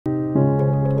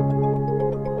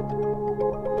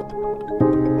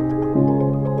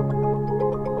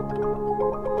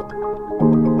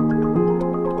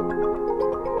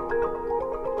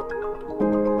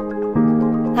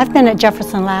I've been at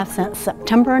Jefferson Lab since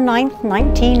September 9th,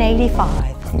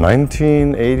 1985.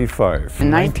 1985.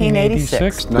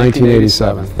 1986.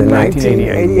 1987.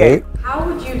 1988. How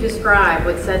would you describe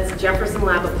what sets Jefferson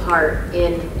Lab apart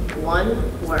in one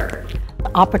word?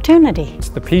 Opportunity. It's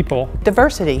the people.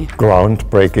 Diversity.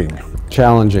 Groundbreaking.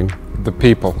 Challenging. The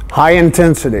people. High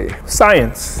intensity.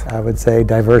 Science. I would say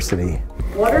diversity.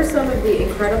 What are some of the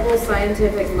incredible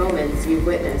scientific moments you've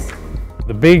witnessed?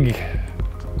 The big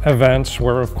events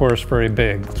were, of course, very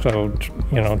big. So,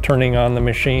 turning on the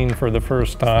machine for the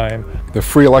first time. The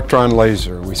free electron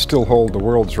laser. We still hold the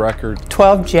world's record.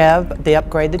 12 Jeb, they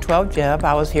upgraded the 12 Jeb.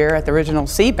 I was here at the original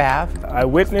CBAV. I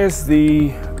witnessed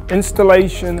the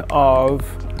installation of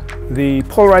the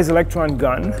polarized electron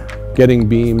gun. Getting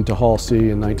beamed to Hall C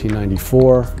in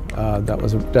 1994, that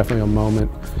was definitely a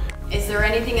moment. Is there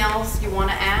anything else you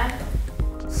want to add?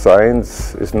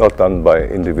 Science is not done by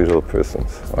individual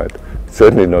persons, right?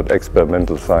 Certainly not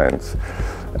experimental science.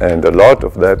 And a lot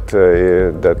of that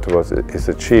is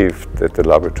achieved at the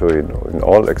laboratory in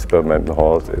all experimental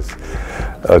halls is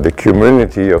the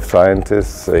community of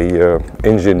scientists,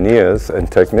 engineers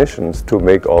and technicians to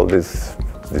make all this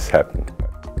happen.